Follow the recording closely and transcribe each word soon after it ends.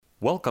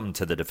Welcome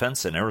to the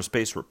Defense and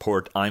Aerospace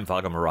Report. I'm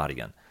Vaga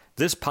Muradian.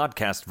 This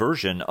podcast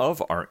version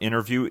of our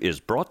interview is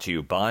brought to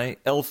you by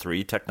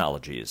L3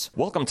 Technologies.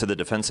 Welcome to the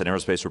Defense and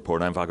Aerospace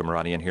Report. I'm Vaga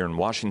Muradian here in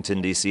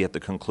Washington, D.C. at the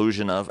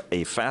conclusion of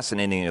a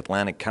fascinating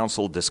Atlantic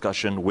Council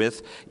discussion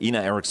with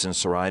Ina Eriksen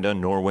Søreide,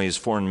 Norway's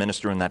foreign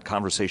minister, and that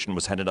conversation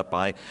was headed up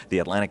by the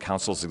Atlantic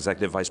Council's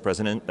Executive Vice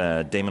President,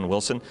 Damon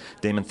Wilson.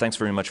 Damon, thanks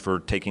very much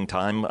for taking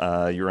time.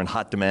 You're in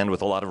hot demand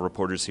with a lot of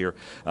reporters here.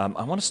 I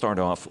want to start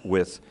off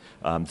with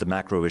the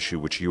macro issue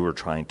which you were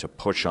trying to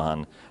push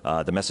on.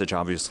 The message,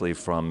 obviously,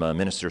 from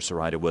Minister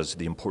Søreide was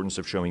the importance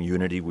of showing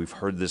unity. We've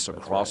heard this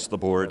across the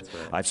board.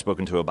 Right. I've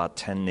spoken to about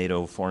 10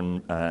 NATO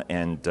foreign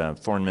and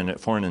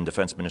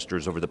defense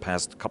ministers over the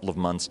past couple of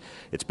months.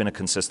 It's been a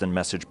consistent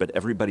message, but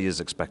everybody is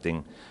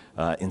expecting,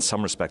 in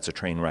some respects, a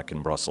train wreck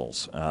in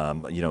Brussels.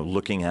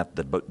 Looking at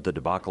the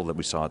debacle that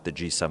we saw at the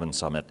G7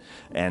 summit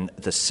and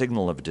the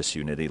signal of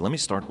disunity. Let me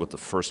start with the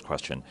first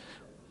question.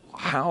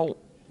 How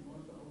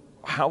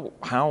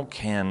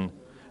can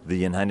the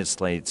United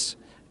States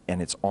and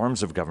its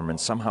arms of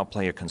government somehow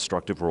play a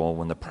constructive role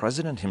when the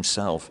president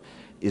himself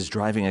is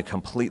driving a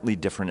completely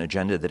different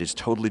agenda that is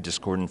totally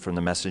discordant from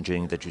the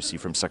messaging that you see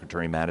from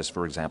Secretary Mattis,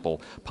 for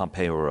example,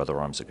 Pompeo, or other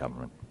arms of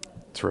government?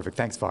 Terrific.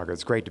 Thanks, Vaga.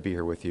 It's great to be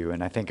here with you.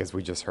 And I think, as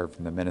we just heard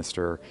from the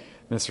Minister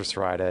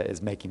Søreide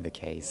is making the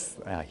case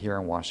here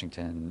in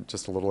Washington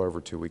just a little over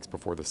 2 weeks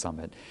before the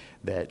summit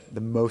that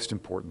the most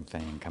important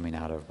thing coming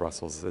out of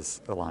Brussels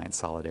is alliance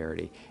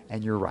solidarity.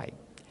 And you're right.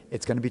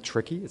 It's going to be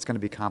tricky. It's going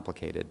to be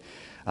complicated.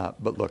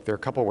 But look, there are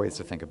a couple of ways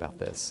to think about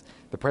this.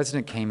 The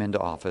president came into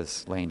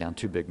office laying down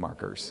two big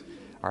markers.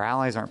 Our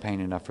allies aren't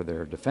paying enough for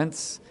their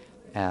defense,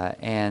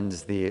 and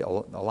the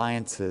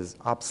alliance is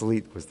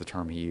obsolete was the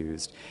term he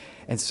used.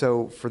 And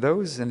so for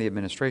those in the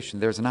administration,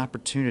 there's an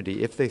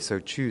opportunity, if they so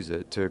choose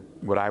it, to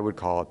what I would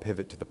call a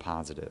pivot to the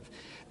positive,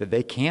 that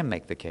they can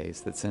make the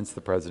case that since the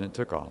president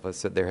took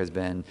office, that there has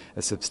been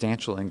a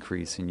substantial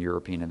increase in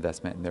European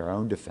investment in their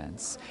own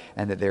defense,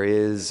 and that there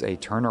is a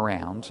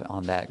turnaround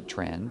on that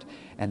trend,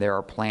 and there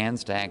are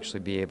plans to actually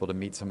be able to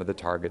meet some of the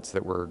targets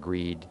that were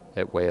agreed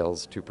at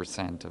Wales,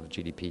 2% of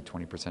GDP,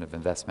 20% of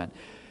investment.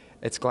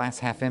 It's glass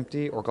half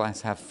empty or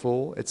glass half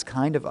full. It's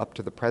kind of up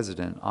to the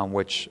president on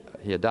which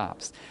he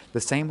adopts.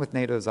 The same with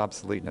NATO's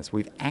obsoleteness.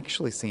 We've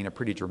actually seen a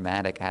pretty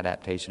dramatic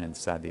adaptation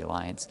inside the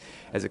alliance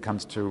as it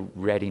comes to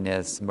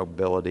readiness,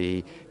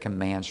 mobility,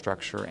 command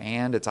structure,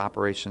 and its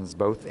operations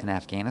both in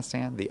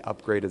Afghanistan, the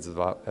upgrade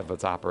of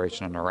its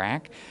operation in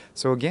Iraq.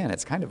 So again,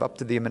 it's kind of up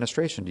to the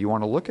administration. Do you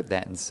want to look at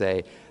that and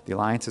say the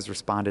alliance has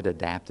responded,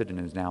 adapted, and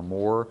is now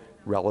more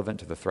relevant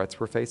to the threats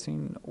we're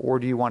facing, or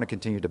do you want to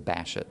continue to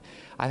bash it?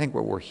 I think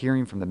what we're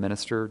hearing from the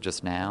minister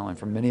just now and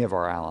from many of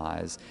our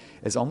allies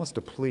is almost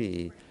a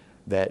plea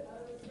that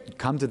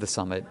come to the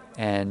summit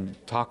and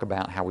talk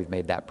about how we've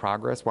made that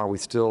progress while we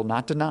still,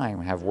 not denying,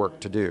 we have work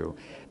to do.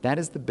 That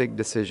is the big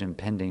decision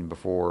pending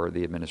before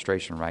the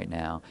administration right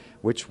now.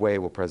 Which way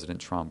will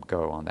President Trump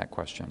go on that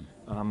question?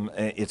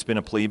 It's been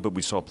a plea, but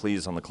we saw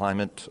pleas on the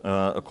climate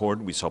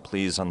accord. We saw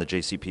pleas on the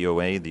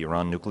JCPOA, the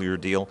Iran nuclear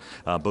deal.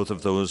 Both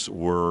of those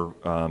were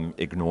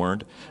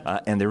ignored.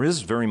 And there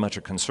is very much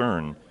a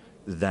concern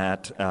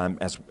that,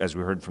 as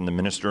we heard from the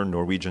minister,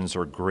 Norwegians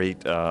are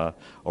great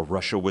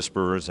Russia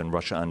whisperers and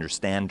Russia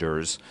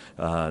understanders.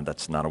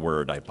 That's not a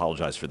word. I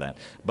apologize for that.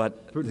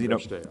 But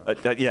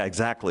yeah,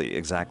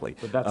 exactly.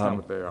 But that's not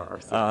what they are.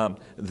 So.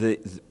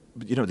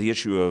 The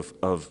issue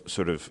of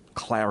sort of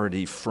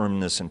clarity,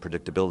 firmness, and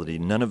predictability,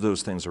 none of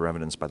those things are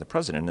evidenced by the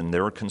president. And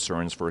there are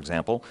concerns, for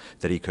example,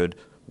 that he could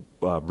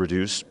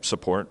reduce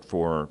support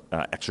for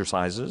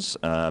exercises,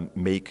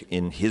 make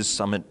in his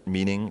summit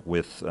meeting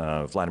with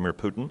Vladimir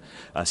Putin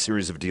a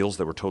series of deals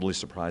that were totally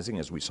surprising,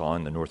 as we saw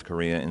in the North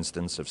Korea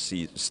instance of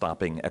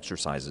stopping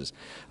exercises.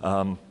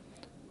 How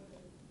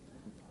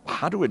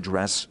to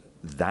address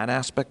that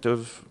aspect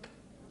of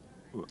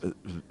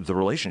the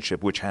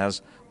relationship, which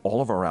has all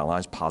of our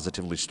allies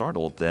positively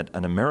startled that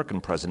an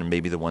American president may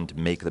be the one to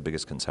make the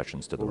biggest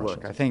concessions to the Russians?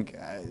 Look,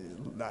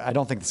 I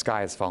don't think the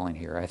sky is falling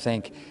here. I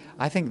think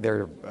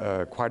there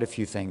are quite a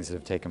few things that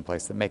have taken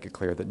place that make it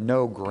clear that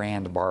no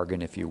grand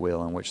bargain, if you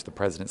will, in which the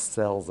president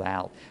sells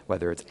out,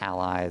 whether it's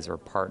allies or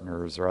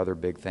partners or other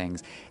big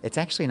things, it's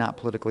actually not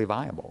politically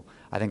viable.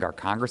 I think our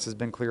Congress has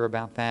been clear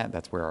about that.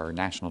 That's where our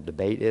national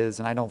debate is,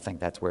 and I don't think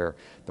that's where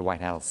the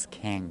White House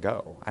can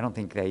go. I don't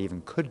think they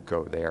even could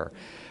go there.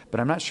 But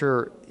I'm not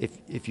sure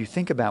if you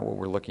think about what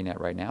we're looking at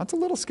right now, it's a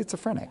little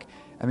schizophrenic.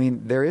 I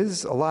mean, there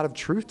is a lot of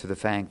truth to the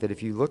fact that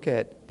if you look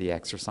at the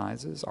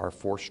exercises, our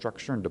force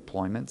structure and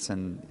deployments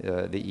in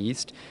the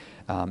East,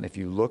 if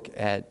you look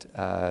at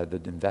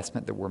the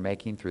investment that we're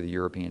making through the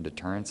European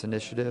Deterrence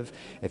Initiative,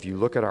 if you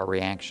look at our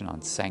reaction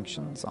on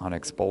sanctions, on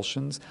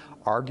expulsions,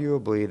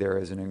 arguably there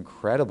is an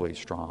incredibly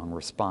strong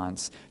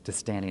response to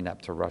standing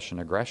up to Russian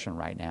aggression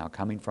right now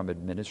coming from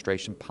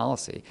administration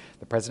policy.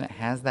 The president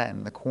has that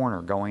in the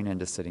corner going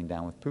into sitting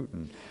down with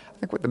Putin. I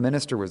think what the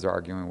minister was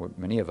arguing, what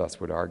many of us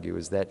would argue,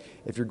 is that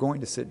if you're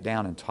going to sit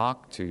down and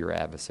talk to your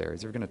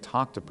adversaries, you're going to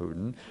talk to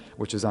Putin,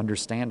 which is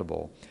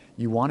understandable,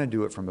 You want to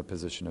do it from a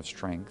position of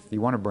strength.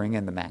 You want to bring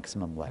in the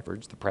maximum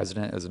leverage. The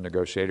president, as a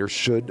negotiator,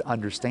 should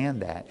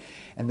understand that.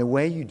 And the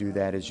way you do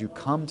that is you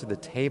come to the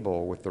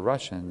table with the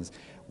Russians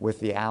with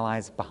the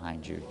allies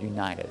behind you,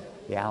 united.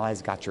 The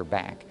allies got your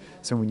back.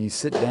 So when you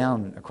sit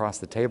down across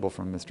the table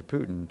from Mr.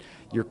 Putin,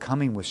 you're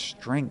coming with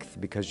strength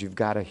because you've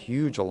got a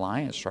huge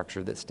alliance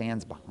structure that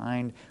stands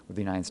behind what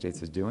the United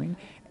States is doing,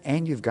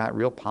 and you've got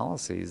real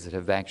policies that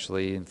have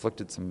actually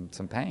inflicted some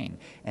pain.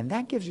 And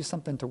that gives you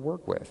something to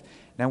work with.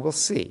 Now we'll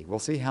see. We'll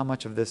see how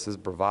much of this is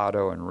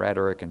bravado and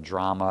rhetoric and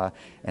drama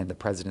and the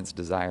president's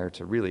desire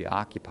to really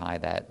occupy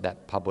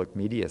that public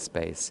media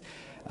space.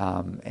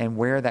 And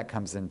where that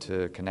comes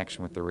into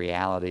connection with the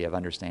reality of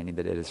understanding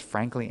that it is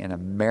frankly in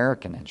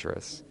American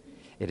interest,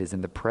 it is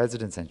in the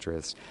president's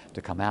interest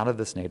to come out of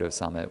this NATO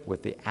summit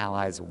with the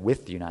allies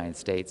with the United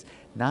States,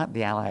 not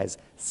the allies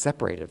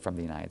separated from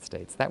the United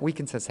States. That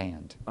weakens his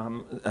hand.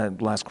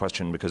 Last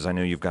question, because I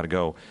know you've got to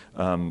go.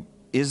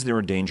 Is there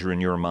a danger in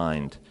your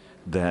mind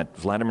that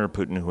Vladimir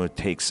Putin, who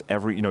takes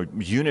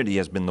unity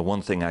has been the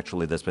one thing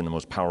actually that's been the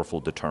most powerful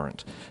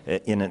deterrent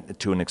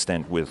to an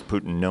extent, with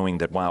Putin knowing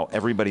that, wow,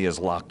 everybody has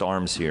locked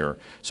arms here,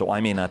 so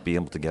I may not be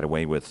able to get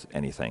away with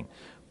anything.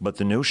 But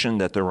the notion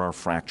that there are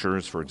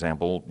fractures, for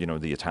example,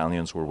 the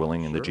Italians were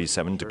willing in the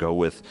G7 to go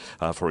with,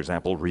 for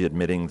example,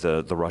 readmitting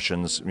the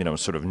Russians,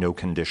 sort of no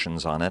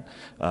conditions on it.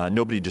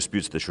 Nobody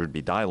disputes there should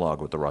be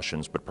dialogue with the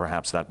Russians, but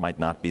perhaps that might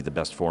not be the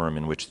best forum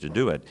in which to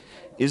do it.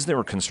 Is there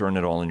a concern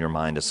at all in your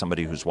mind, as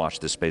somebody who's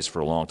watched this space for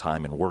a long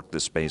time and worked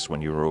this space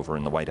when you were over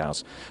in the White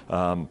House,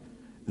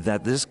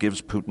 that this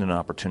gives Putin an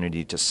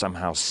opportunity to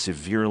somehow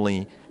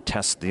severely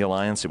test the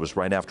alliance? It was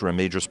right after a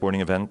major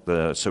sporting event,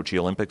 the Sochi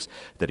Olympics,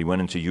 that he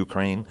went into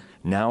Ukraine.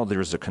 Now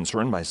there's a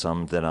concern by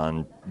some that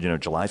on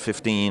July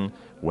 15,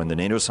 when the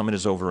NATO summit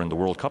is over and the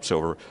World Cup's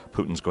over,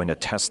 Putin's going to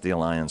test the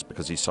alliance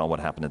because he saw what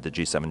happened at the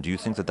G7. Do you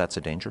think that that's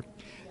a danger?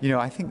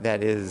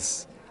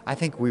 I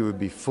think we would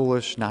be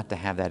foolish not to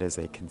have that as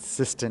a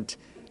consistent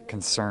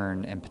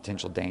concern and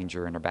potential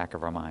danger in the back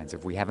of our minds.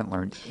 If we haven't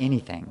learned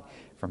anything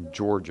from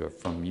Georgia,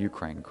 from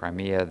Ukraine,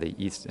 Crimea, the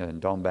East,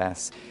 and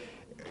Donbass,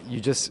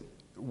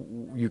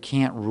 you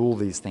can't rule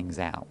these things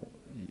out.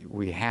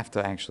 We have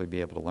to actually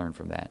be able to learn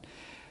from that.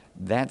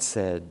 That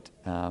said,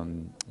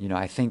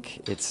 I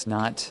think it's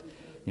not,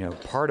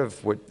 part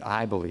of what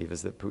I believe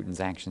is that Putin's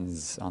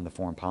actions on the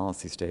foreign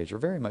policy stage are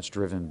very much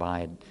driven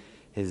by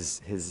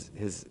his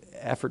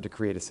effort to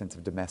create a sense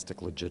of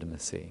domestic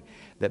legitimacy,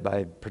 that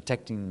by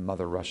protecting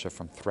Mother Russia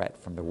from threat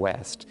from the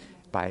West,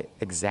 by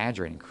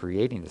exaggerating,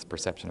 creating this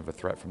perception of a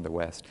threat from the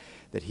West,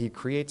 that he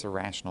creates a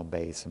rational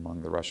base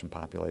among the Russian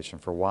population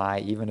for why,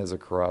 even as a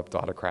corrupt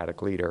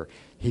autocratic leader,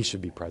 he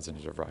should be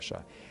president of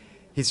Russia.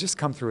 He's just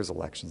come through his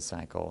election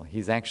cycle.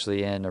 He's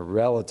actually in a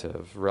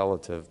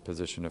relative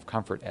position of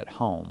comfort at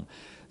home.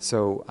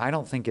 So I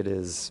don't think it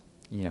is,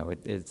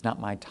 it's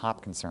not my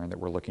top concern that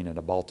we're looking at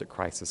a Baltic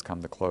crisis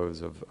come the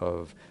close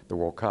of the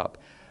World Cup.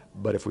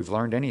 But if we've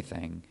learned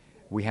anything,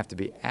 we have to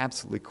be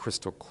absolutely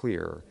crystal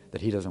clear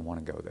that he doesn't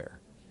want to go there,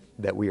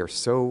 that we are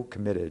so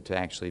committed to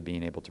actually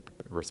being able to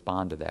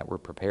respond to that, we're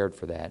prepared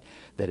for that,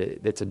 that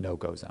it's a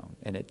no-go zone.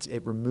 And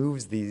it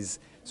removes these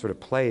sort of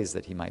plays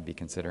that he might be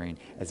considering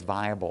as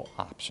viable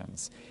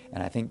options.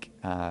 And I think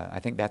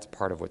that's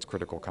part of what's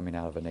critical coming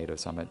out of a NATO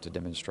summit, to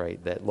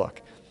demonstrate that,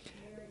 look,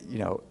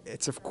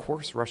 it's of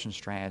course Russian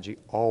strategy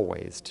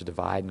always to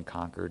divide and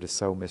conquer, to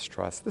sow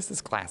mistrust. This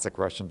is classic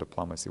Russian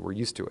diplomacy. We're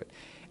used to it.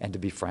 And to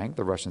be frank,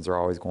 the Russians are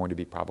always going to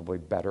be probably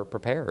better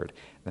prepared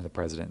than the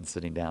president in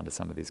sitting down to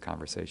some of these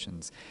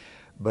conversations.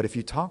 But if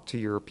you talk to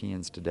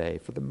Europeans today,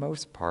 for the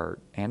most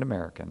part, and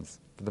Americans,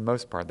 for the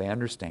most part, they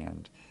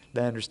understand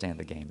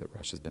the game that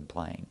Russia's been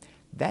playing.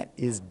 That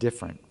is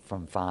different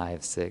from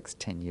 5, 6,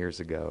 10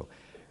 years ago.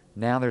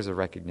 Now there's a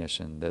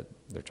recognition that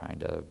they're trying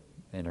to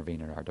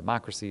intervene in our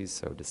democracies,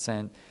 so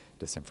dissent,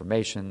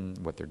 disinformation,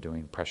 what they're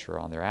doing, pressure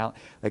on their out.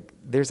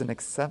 There's an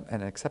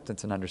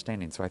acceptance and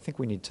understanding. So I think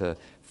we need to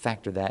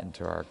factor that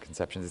into our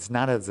conceptions. It's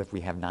not as if we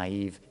have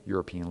naive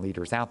European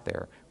leaders out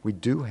there. We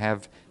do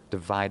have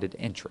divided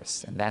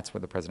interests, and that's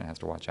what the president has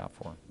to watch out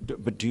for.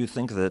 But do you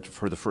think that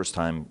for the first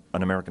time,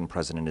 an American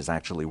president is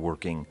actually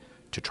working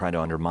to try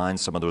to undermine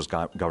some of those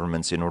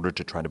governments in order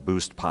to try to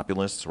boost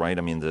populists, right?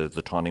 I mean,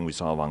 the taunting we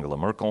saw of Angela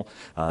Merkel,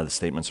 the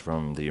statements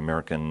from the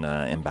American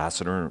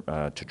ambassador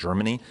to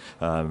Germany,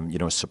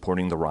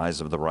 supporting the rise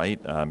of the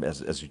right.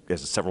 As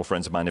several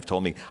friends of mine have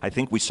told me, I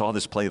think we saw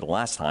this play the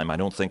last time. I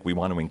don't think we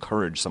want to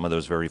encourage some of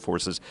those very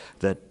forces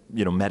that,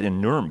 met in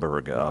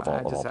Nuremberg of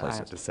all places. I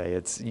have to say,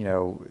 it's,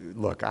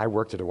 look, I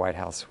worked at a White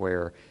House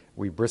where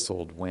we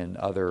bristled when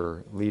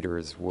other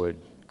leaders would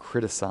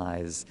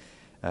criticize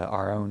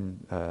our own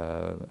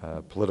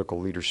political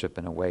leadership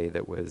in a way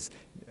that was,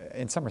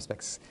 in some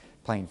respects,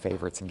 playing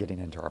favorites and getting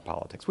into our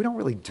politics. We don't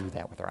really do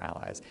that with our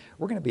allies.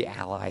 We're going to be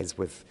allies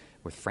with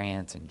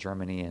France and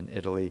Germany and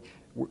Italy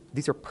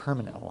these are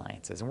permanent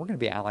alliances, and we're going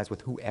to be allies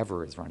with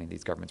whoever is running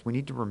these governments. We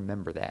need to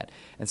remember that.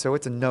 And so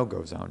it's a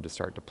no-go zone to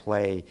start to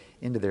play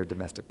into their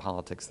domestic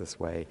politics this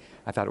way.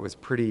 I thought it was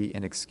pretty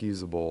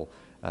inexcusable,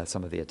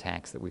 some of the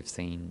attacks that we've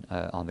seen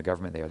on the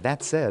government there.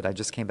 That said, I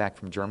just came back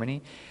from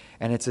Germany,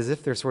 and it's as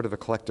if there's sort of a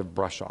collective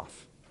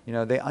brush-off. You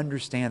know, they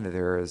understand that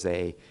there is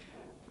a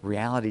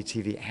reality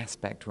TV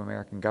aspect to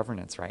American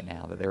governance right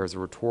now, that there is a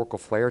rhetorical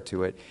flair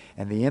to it,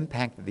 and the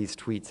impact that these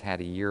tweets had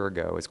a year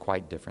ago is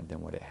quite different than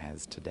what it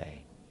has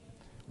today.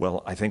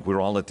 Well, I think we're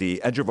all at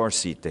the edge of our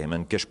seat,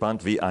 Damon.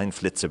 Gespannt wie ein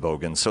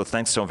Flitzebogen. So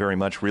thanks so very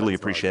much. Really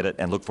appreciate it,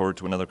 and look forward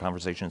to another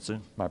conversation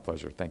soon. My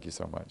pleasure. Thank you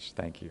so much.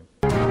 Thank you.